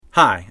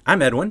Hi,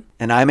 I'm Edwin.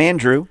 And I'm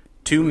Andrew.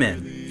 2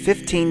 men.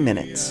 15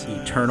 minutes.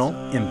 Eternal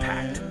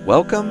impact.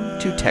 Welcome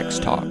to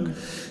Text Talk.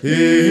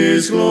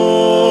 His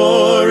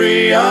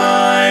glory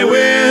I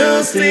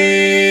will see.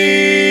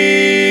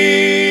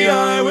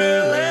 I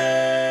will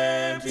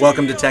empty.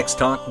 Welcome to Text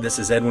Talk. This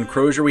is Edwin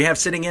Crozier. We have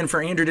sitting in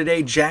for Andrew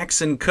today,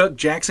 Jackson Cook.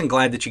 Jackson,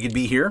 glad that you could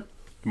be here.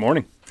 Good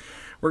morning.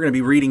 We're going to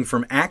be reading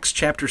from Acts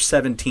chapter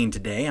 17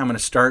 today. I'm going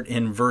to start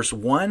in verse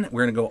 1.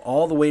 We're going to go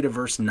all the way to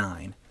verse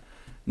 9.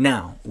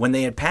 Now, when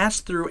they had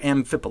passed through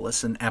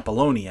Amphipolis and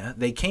Apollonia,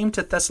 they came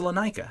to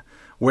Thessalonica,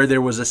 where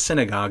there was a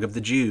synagogue of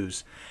the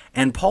Jews.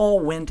 And Paul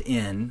went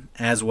in,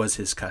 as was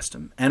his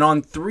custom. And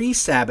on 3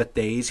 Sabbath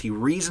days he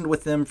reasoned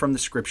with them from the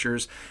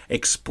Scriptures,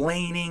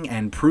 explaining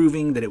and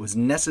proving that it was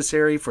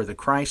necessary for the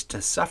Christ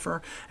to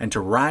suffer and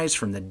to rise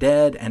from the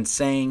dead, and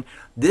saying,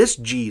 "This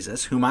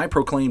Jesus, whom I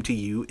proclaim to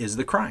you, is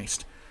the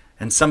Christ."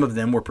 And some of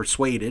them were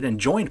persuaded and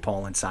joined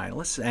Paul and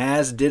Silas,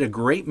 as did a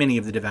great many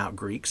of the devout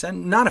Greeks,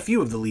 and not a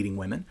few of the leading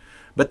women.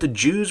 But the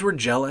Jews were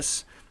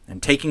jealous,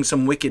 and taking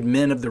some wicked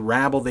men of the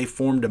rabble, they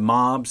formed a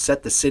mob,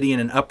 set the city in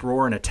an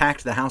uproar, and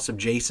attacked the house of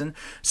Jason,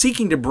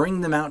 seeking to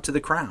bring them out to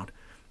the crowd.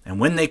 And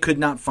when they could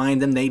not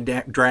find them, they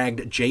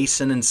dragged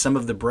Jason and some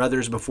of the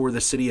brothers before the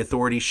city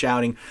authorities,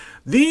 shouting,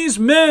 "These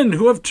men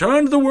who have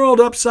turned the world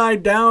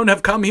upside down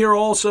have come here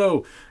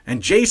also.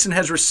 And Jason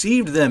has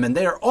received them, and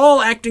they are all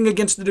acting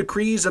against the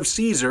decrees of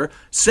Caesar,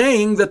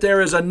 saying that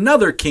there is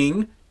another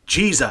king,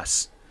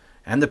 Jesus."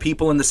 And the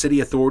people in the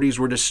city authorities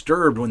were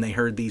disturbed when they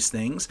heard these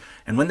things.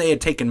 And when they had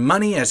taken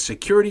money as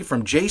security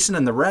from Jason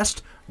and the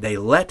rest, they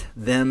let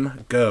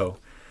them go.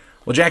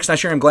 Well, Jackson, I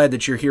sure am glad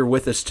that you're here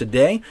with us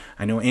today.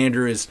 I know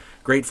Andrew is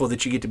grateful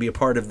that you get to be a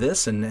part of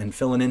this and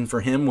filling in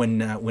for him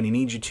when he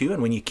needs you to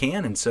and when you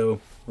can. And so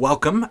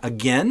welcome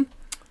again.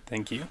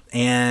 Thank you.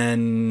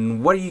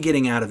 And what are you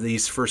getting out of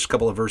these first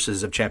couple of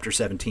verses of chapter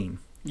 17?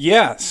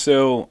 Yeah,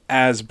 so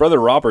as Brother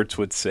Roberts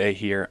would say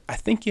here, I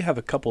think you have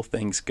a couple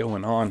things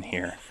going on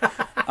here.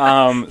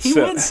 He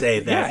would say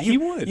that. Yeah, he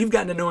would. You've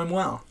gotten to know him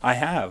well. I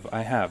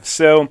have.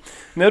 So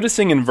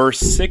noticing in verse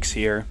 6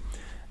 here,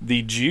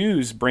 the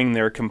Jews bring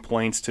their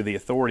complaints to the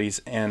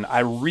authorities, and I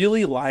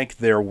really like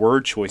their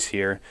word choice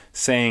here,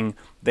 saying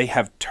they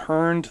have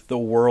turned the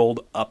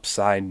world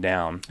upside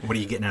down. What are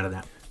you getting out of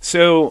that?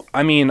 So,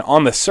 I mean,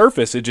 on the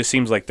surface, it just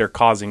seems like they're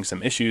causing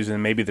some issues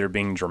and maybe they're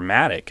being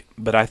dramatic.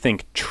 But I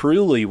think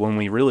truly, when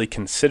we really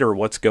consider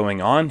what's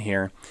going on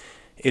here,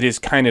 it is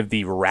kind of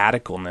the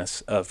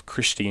radicalness of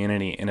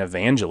Christianity and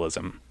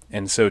evangelism.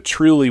 And so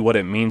truly what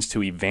it means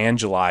to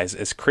evangelize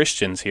as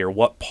Christians here,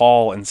 what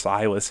Paul and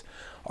Silas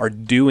are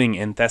doing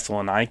in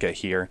Thessalonica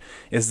here,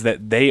 is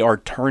that they are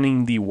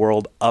turning the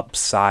world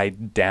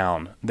upside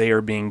down. They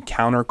are being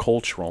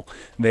countercultural.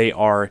 They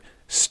are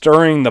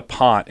stirring the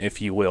pot,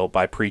 if you will,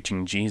 by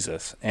preaching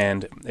Jesus.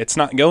 And it's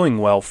not going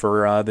well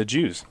for the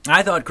Jews.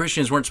 I thought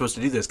Christians weren't supposed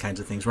to do those kinds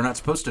of things. We're not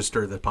supposed to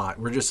stir the pot.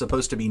 We're just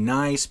supposed to be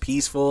nice,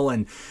 peaceful,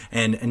 and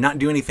not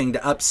do anything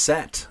to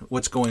upset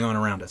what's going on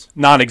around us.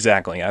 Not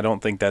exactly. I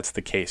don't think that's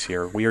the case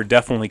here. We are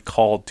definitely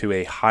called to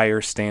a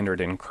higher standard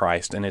in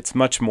Christ, and it's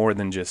much more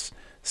than just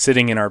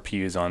sitting in our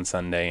pews on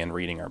Sunday and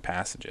reading our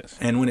passages.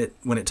 And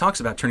when it talks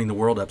about turning the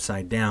world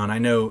upside down, I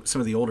know some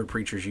of the older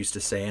preachers used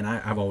to say, and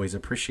I've always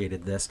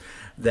appreciated this,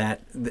 that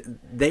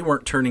they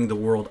weren't turning the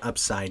world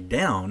upside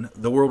down.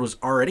 The world was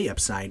already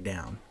upside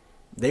down.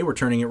 They were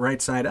turning it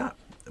right side up.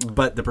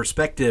 But the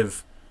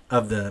perspective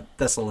of the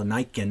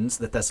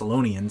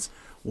Thessalonians,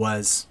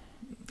 was,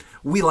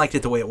 we liked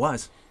it the way it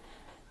was.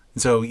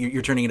 So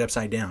you're turning it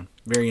upside down.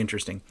 Very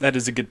interesting. That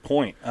is a good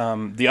point.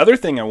 The other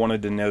thing I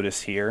wanted to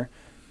notice here,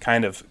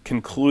 kind of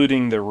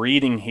concluding the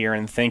reading here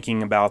and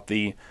thinking about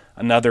the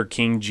another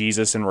King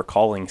Jesus and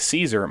recalling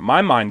Caesar,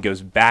 my mind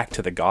goes back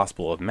to the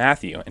Gospel of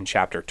Matthew in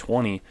chapter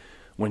 20,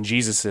 when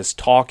Jesus is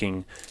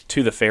talking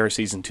to the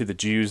Pharisees and to the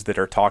Jews that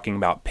are talking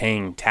about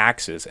paying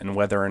taxes and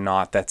whether or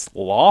not that's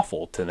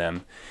lawful to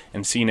them.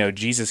 And so,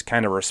 Jesus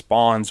kind of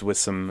responds with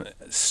some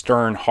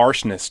stern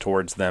harshness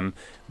towards them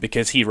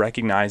because he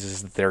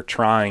recognizes that they're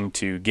trying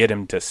to get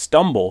him to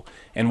stumble.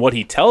 And what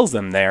he tells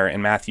them there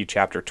in Matthew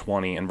chapter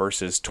 20 and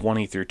verses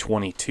 20 through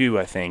 22,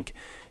 I think,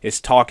 is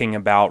talking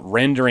about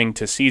rendering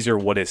to Caesar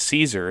what is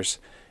Caesar's,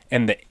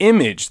 and the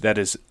image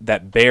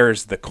that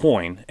bears the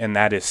coin, and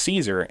that is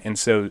Caesar. And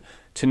so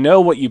to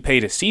know what you pay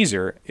to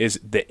Caesar is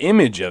the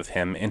image of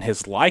him and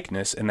his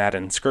likeness and that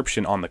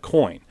inscription on the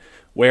coin.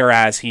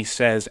 Whereas he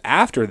says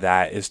after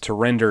that is to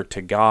render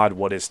to God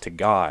what is to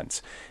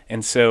God's.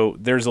 And so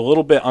there's a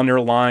little bit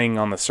underlying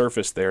on the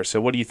surface there.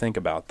 So what do you think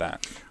about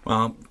that?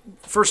 Well,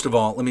 first of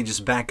all, let me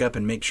just back up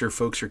and make sure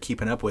folks are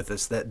keeping up with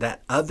us.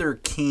 That other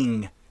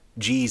king,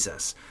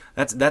 Jesus,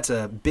 that's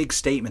a big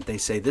statement. They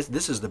say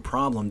this is the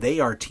problem. They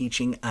are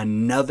teaching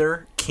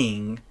another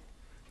king,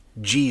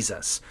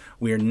 Jesus.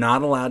 We are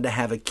not allowed to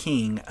have a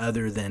king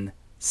other than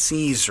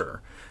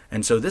Caesar.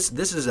 And so this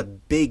is a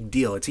big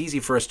deal. It's easy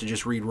for us to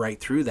just read right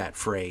through that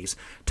phrase,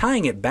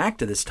 tying it back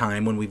to this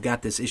time when we've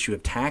got this issue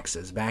of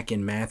taxes back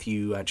in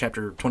Matthew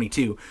chapter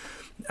 22.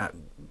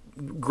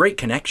 Great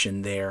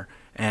connection there,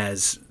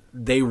 as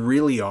they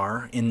really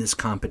are in this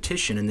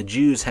competition. And the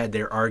Jews had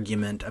their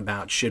argument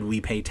about, should we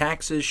pay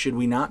taxes, should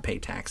we not pay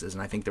taxes?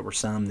 And I think there were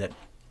some that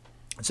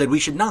said we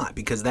should not,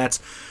 because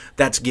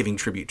that's giving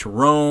tribute to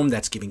Rome,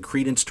 that's giving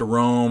credence to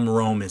Rome.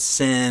 Rome is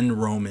sin,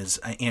 Rome is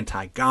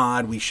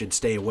anti-God. We should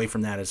stay away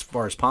from that as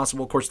far as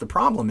possible. Of course, the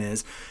problem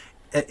is,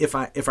 if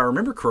I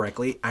remember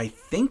correctly, I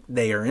think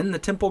they are in the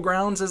temple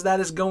grounds as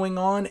that is going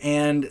on,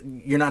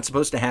 and you're not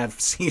supposed to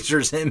have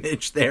Caesar's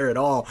image there at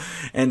all.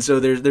 And so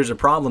there's a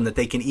problem that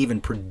they can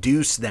even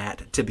produce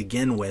that to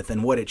begin with.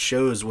 And what it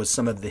shows was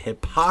some of the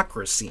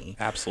hypocrisy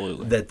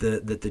Absolutely. that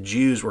the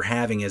Jews were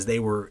having as they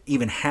were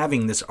even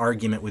having this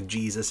argument with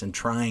Jesus and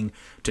trying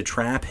to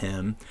trap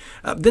him.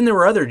 Then there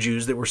were other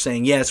Jews that were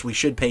saying, yes, we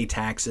should pay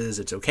taxes.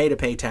 It's okay to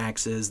pay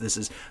taxes. This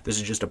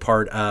is just a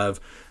part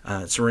of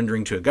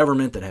surrendering to a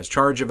government that has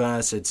charge of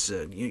us. It's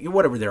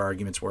whatever their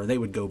arguments were. They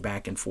would go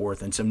back and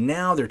forth. And so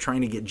now they're trying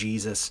to get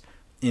Jesus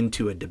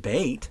into a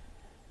debate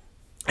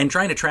and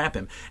trying to trap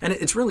him. And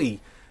it's really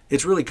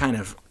kind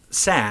of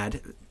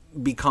sad,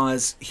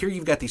 because here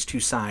you've got these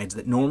two sides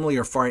that normally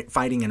are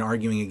fighting and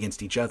arguing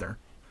against each other.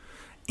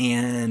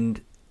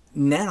 And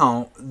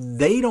now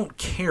they don't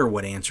care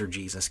what answer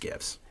Jesus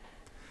gives.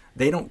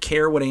 They don't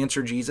care what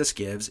answer Jesus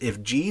gives.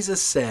 If Jesus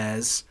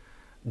says,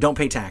 don't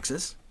pay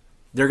taxes,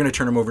 they're going to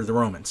turn him over to the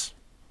Romans.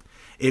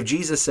 If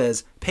Jesus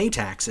says, pay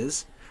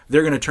taxes,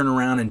 they're going to turn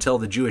around and tell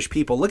the Jewish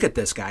people, look at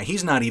this guy.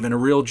 He's not even a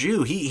real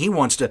Jew. He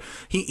wants to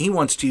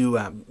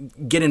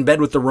get in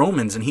bed with the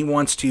Romans, and he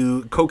wants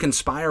to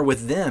co-conspire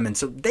with them. And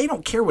so they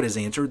don't care what his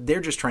answer. They're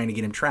just trying to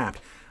get him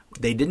trapped.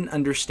 They didn't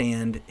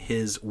understand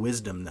his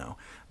wisdom, though,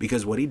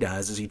 because what he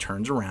does is he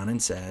turns around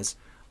and says,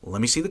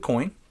 let me see the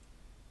coin.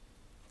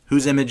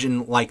 Whose image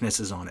and likeness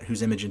is on it?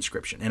 Whose image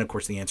inscription? And, of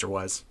course, the answer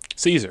was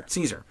Caesar.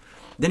 Caesar.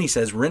 Then he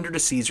says, render to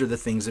Caesar the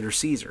things that are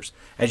Caesar's.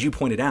 As you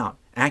pointed out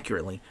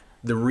accurately,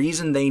 the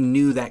reason they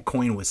knew that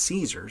coin was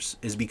Caesar's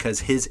is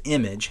because his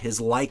image,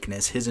 his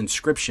likeness, his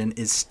inscription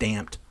is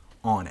stamped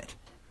on it.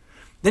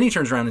 Then he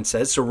turns around and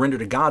says, so render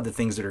to God the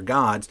things that are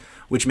God's,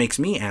 which makes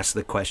me ask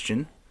the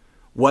question,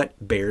 what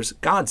bears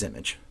God's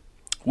image?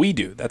 We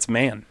do. That's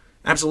man.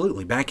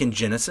 Absolutely. Back in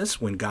Genesis,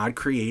 when God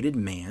created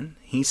man,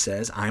 he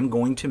says, I'm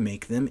going to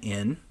make them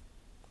in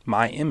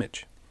My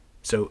image.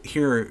 So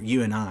here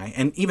you and I,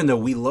 and even though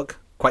we look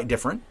quite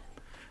different,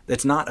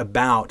 that's not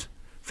about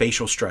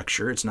facial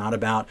structure. It's not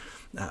about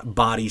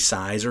body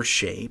size or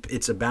shape.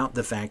 It's about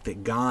the fact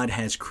that God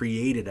has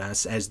created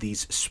us as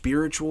these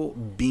spiritual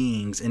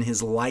beings in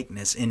his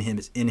likeness, in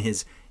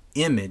his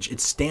image.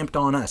 It's stamped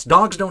on us.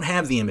 Dogs don't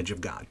have the image of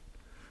God.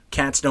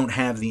 Cats don't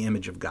have the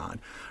image of God.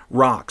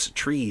 Rocks,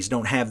 trees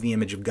don't have the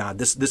image of God.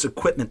 This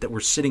equipment that we're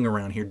sitting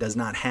around here does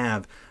not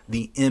have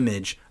the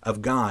image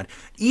of God.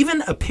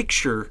 Even a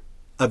picture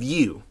of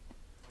you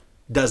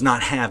does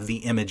not have the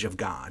image of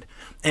God.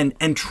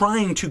 And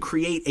trying to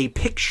create a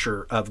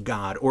picture of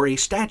God or a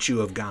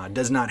statue of God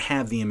does not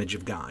have the image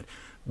of God.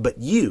 But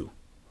you,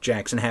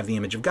 Jackson, have the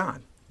image of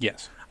God.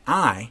 Yes.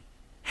 I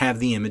have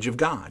the image of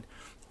God.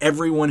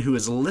 Everyone who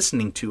is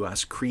listening to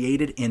us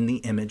created in the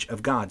image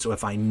of God. So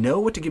if I know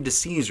what to give to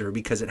Caesar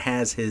because it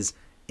has his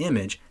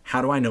image,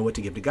 how do I know what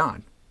to give to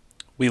God?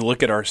 We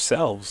look at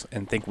ourselves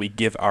and think we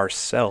give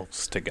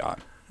ourselves to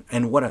God.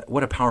 And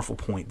what a powerful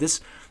point.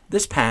 This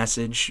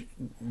passage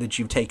that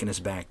you've taken us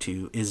back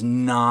to is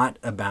not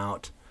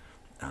about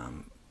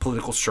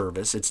political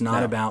service. It's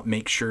not about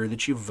make sure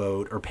that you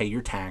vote or pay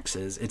your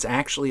taxes. It's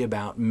actually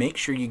about make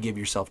sure you give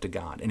yourself to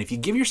God. And if you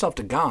give yourself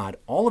to God,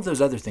 all of those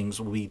other things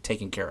will be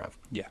taken care of.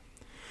 Yeah.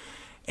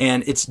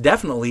 And it's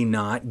definitely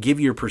not give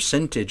your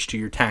percentage to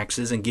your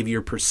taxes and give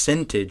your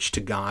percentage to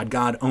God.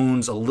 God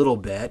owns a little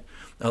bit,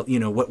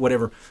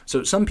 whatever.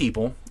 So some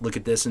people look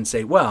at this and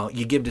say, well,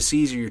 you give to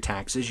Caesar your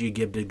taxes, you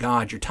give to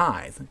God your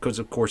tithe. Because,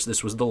 of course,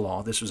 this was the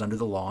law. This was under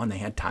the law, and they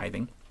had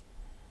tithing.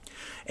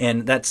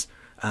 And that's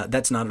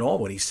not at all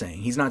what he's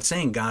saying. He's not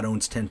saying God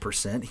owns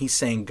 10%. He's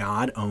saying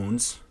God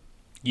owns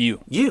you.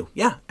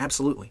 Yeah,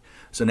 absolutely.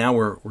 So now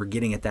we're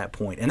getting at that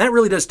point. And that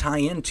really does tie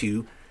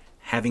into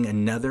having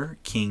another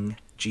King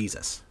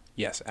Jesus.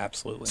 Yes,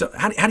 absolutely. So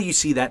how do you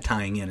see that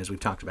tying in as we've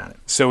talked about it?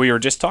 So we were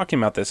just talking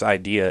about this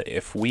idea,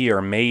 if we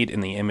are made in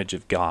the image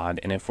of God,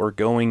 and if we're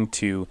going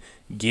to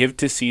give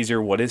to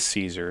Caesar what is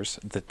Caesar's,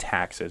 the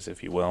taxes,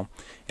 if you will,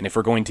 and if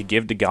we're going to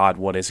give to God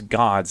what is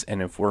God's,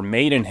 and if we're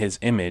made in his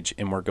image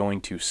and we're going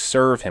to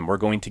serve him, we're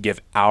going to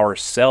give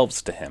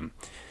ourselves to him.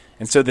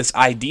 And so this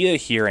idea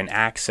here in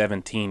Acts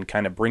 17,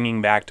 kind of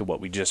bringing back to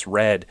what we just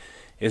read,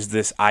 is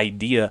this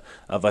idea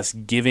of us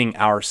giving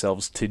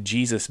ourselves to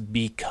Jesus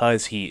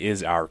because he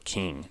is our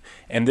king.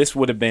 And this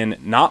would have been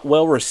not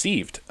well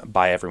received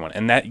by everyone.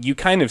 And that you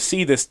kind of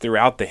see this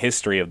throughout the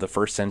history of the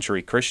first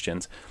century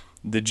Christians.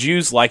 The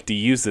Jews like to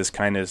use this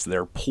kind of as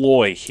their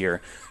ploy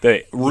here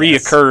that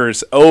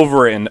reoccurs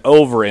over and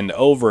over and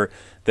over,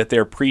 that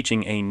they're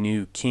preaching a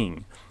new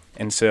king.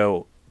 And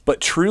so,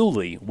 but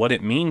truly what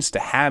it means to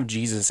have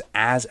Jesus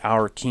as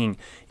our king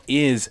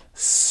is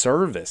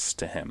service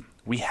to him.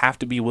 We have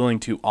to be willing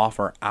to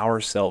offer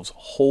ourselves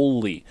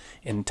wholly,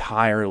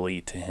 entirely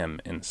to him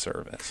in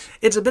service.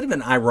 It's a bit of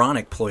an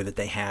ironic ploy that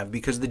they have,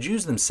 because the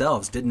Jews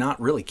themselves did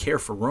not really care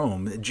for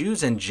Rome. The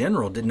Jews in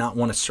general did not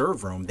want to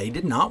serve Rome. They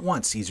did not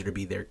want Caesar to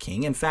be their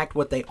king. In fact,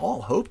 what they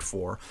all hoped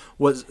for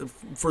was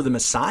for the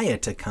Messiah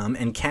to come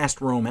and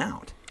cast Rome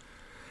out.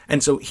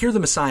 And so here the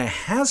Messiah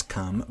has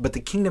come, but the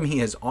kingdom he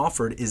has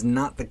offered is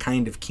not the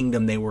kind of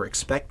kingdom they were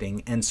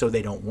expecting, and so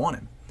they don't want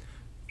him.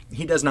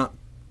 He does not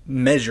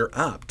measure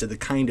up to the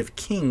kind of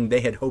king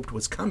they had hoped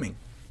was coming.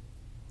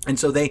 And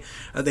so they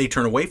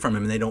turn away from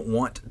him, and they don't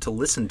want to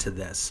listen to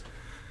this.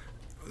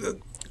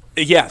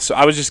 Yeah, so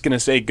I was just going to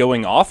say,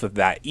 going off of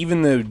that,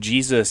 even though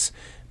Jesus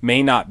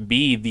may not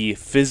be the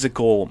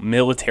physical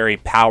military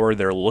power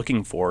they're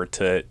looking for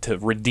to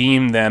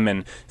redeem them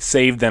and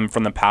save them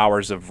from the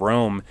powers of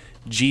Rome,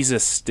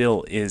 Jesus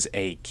still is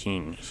a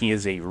king. He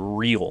is a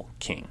real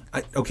king.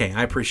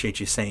 I appreciate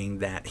you saying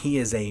that. He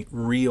is a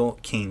real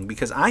king,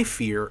 because I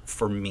fear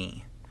for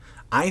me.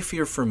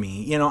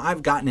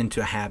 I've gotten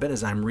into a habit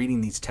as I'm reading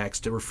these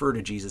texts to refer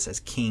to Jesus as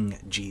King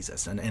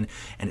Jesus, and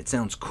it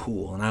sounds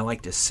cool, and I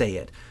like to say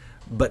it.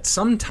 But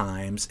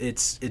sometimes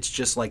it's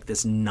just like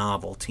this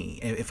novelty.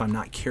 If I'm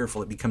not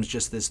careful, it becomes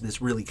just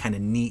this really kind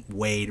of neat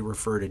way to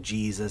refer to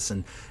Jesus,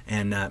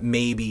 and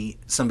maybe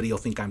somebody will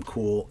think I'm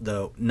cool,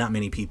 though not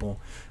many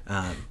people.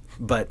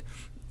 But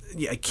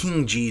yeah,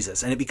 King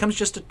Jesus, and it becomes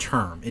just a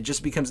term. It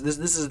just becomes this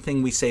is a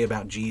thing we say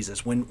about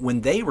Jesus.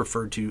 When they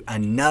refer to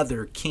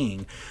another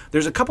king,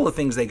 there's a couple of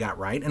things they got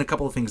right and a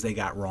couple of things they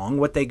got wrong.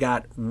 What they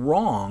got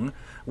wrong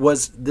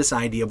was this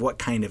idea of what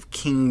kind of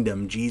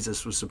kingdom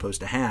Jesus was supposed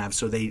to have,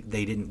 so they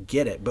didn't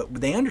get it. But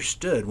they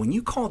understood when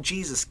you call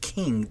Jesus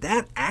king,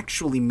 that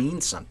actually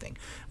means something.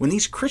 When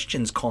these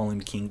Christians call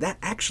him king, that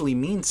actually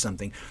means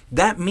something.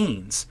 That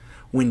means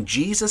when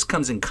Jesus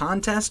comes in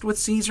contest with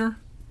Caesar,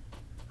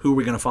 who are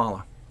we going to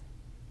follow?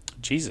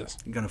 Jesus.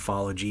 You're going to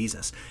follow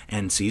Jesus.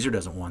 And Caesar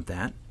doesn't want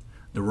that.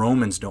 The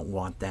Romans don't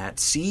want that.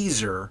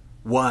 Caesar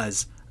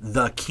was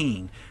the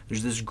king.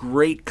 There's this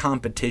great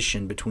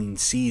competition between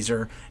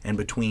Caesar and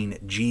between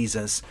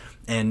Jesus,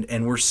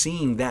 and we're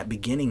seeing that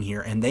beginning here.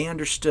 And they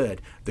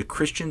understood the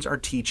Christians are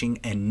teaching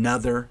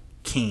another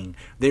king.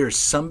 There's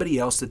somebody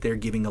else that they're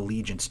giving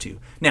allegiance to.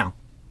 Now,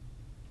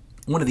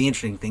 one of the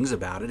interesting things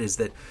about it is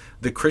that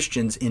the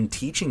Christians, in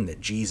teaching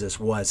that Jesus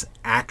was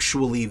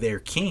actually their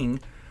king,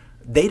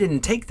 they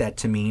didn't take that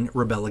to mean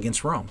rebel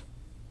against Rome.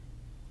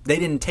 They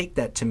didn't take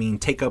that to mean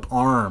take up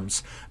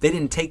arms. They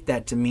didn't take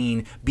that to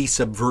mean be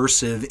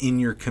subversive in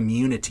your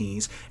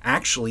communities.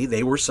 Actually,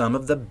 they were some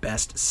of the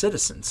best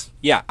citizens.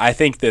 Yeah, I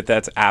think that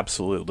that's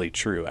absolutely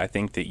true. I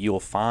think that you'll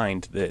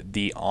find that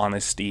the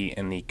honesty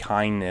and the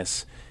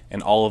kindness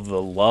and all of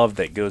the love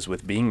that goes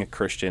with being a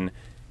Christian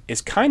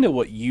is kind of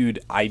what you'd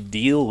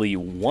ideally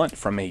want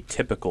from a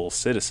typical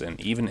citizen,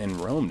 even in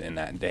Rome in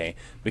that day,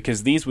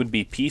 because these would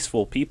be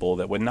peaceful people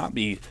that would not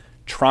be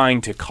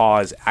trying to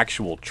cause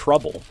actual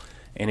trouble.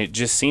 And it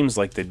just seems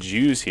like the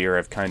Jews here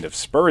have kind of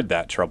spurred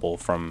that trouble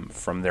from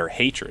their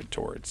hatred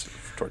towards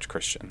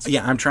Christians.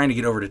 Yeah, I'm trying to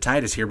get over to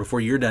Titus here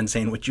before you're done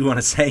saying what you want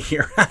to say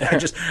here.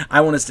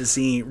 I want us to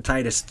see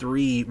Titus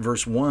 3,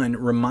 verse 1.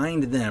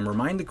 Remind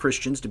the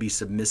Christians to be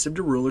submissive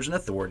to rulers and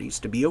authorities,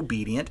 to be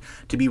obedient,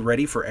 to be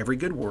ready for every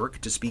good work,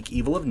 to speak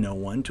evil of no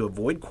one, to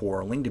avoid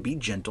quarreling, to be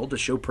gentle, to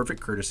show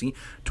perfect courtesy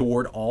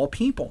toward all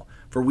people.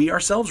 For we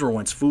ourselves were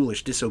once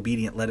foolish,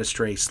 disobedient, led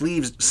astray,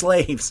 slaves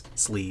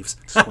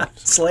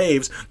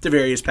to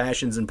various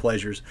passions and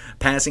pleasures,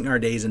 passing our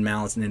days in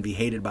malice and envy,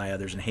 hated by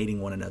others and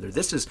hating one another.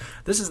 This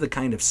is the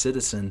kind of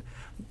citizen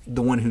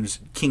the one whose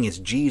king is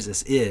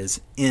Jesus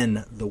is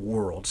in the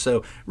world.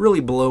 So really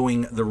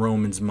blowing the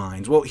Romans'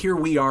 minds. Well, here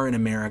we are in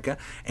America,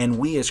 and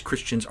we as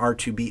Christians are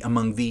to be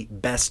among the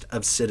best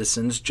of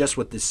citizens, just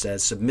what this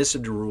says: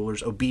 submissive to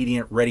rulers,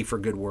 obedient, ready for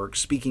good works,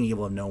 speaking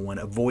evil of no one,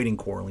 avoiding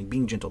quarreling,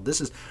 being gentle.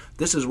 This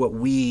is what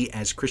we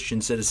as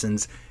Christian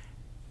citizens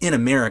in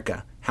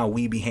America, how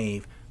we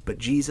behave. But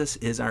Jesus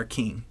is our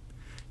king.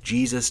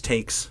 Jesus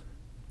takes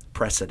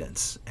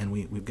precedence, and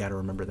we've got to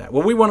remember that.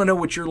 Well, we want to know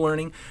what you're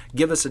learning.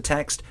 Give us a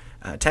text.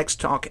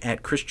 Text talk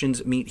at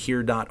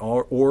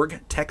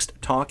christiansmeethere.org. Text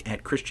talk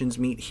at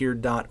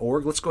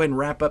christiansmeethere.org. Let's go ahead and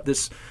wrap up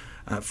this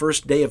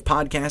first day of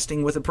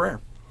podcasting with a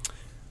prayer.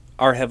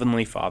 Our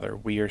Heavenly Father,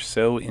 we are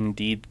so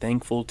indeed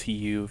thankful to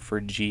you for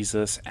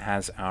Jesus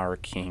as our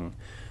King.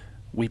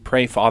 We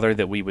pray, Father,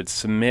 that we would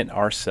submit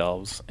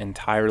ourselves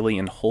entirely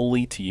and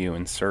wholly to you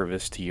in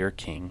service to your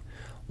King.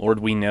 Lord,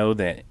 we know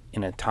that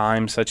in a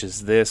time such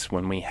as this,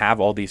 when we have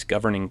all these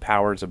governing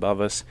powers above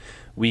us,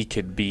 we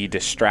could be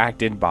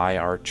distracted by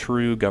our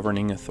true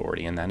governing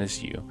authority, and that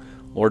is you.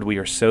 Lord, we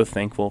are so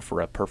thankful for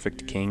a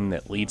perfect King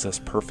that leads us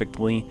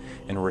perfectly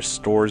and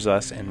restores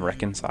us and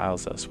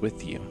reconciles us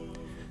with you.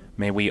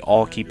 May we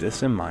all keep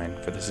this in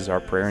mind, for this is our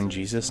prayer in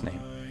Jesus'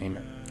 name.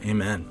 Amen.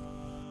 Amen.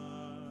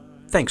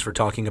 Thanks for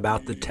talking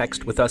about the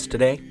text with us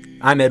today.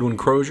 I'm Edwin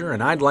Crozier,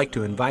 and I'd like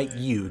to invite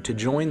you to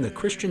join the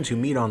Christians who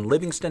meet on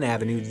Livingston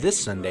Avenue this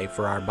Sunday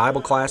for our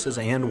Bible classes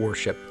and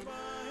worship.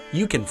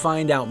 You can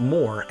find out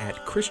more at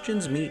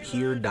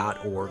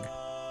christiansmeethere.org.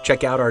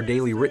 Check out our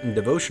daily written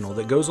devotional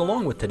that goes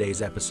along with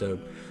today's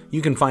episode.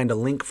 You can find a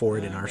link for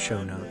it in our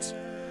show notes.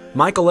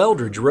 Michael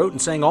Eldridge wrote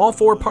and sang all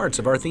 4 parts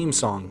of our theme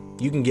song.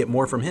 You can get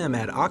more from him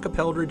at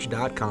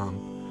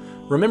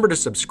acapeldridge.com. Remember to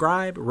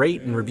subscribe,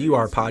 rate, and review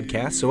our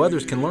podcast so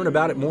others can learn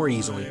about it more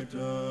easily.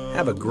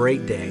 Have a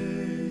great day.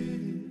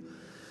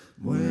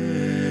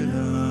 When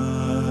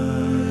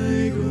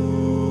I go.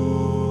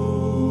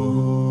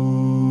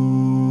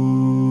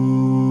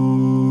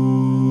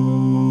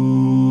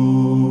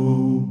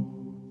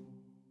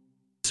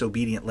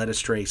 Disobedient led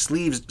astray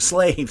slaves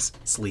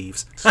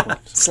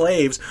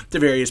to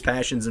various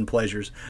passions and pleasures,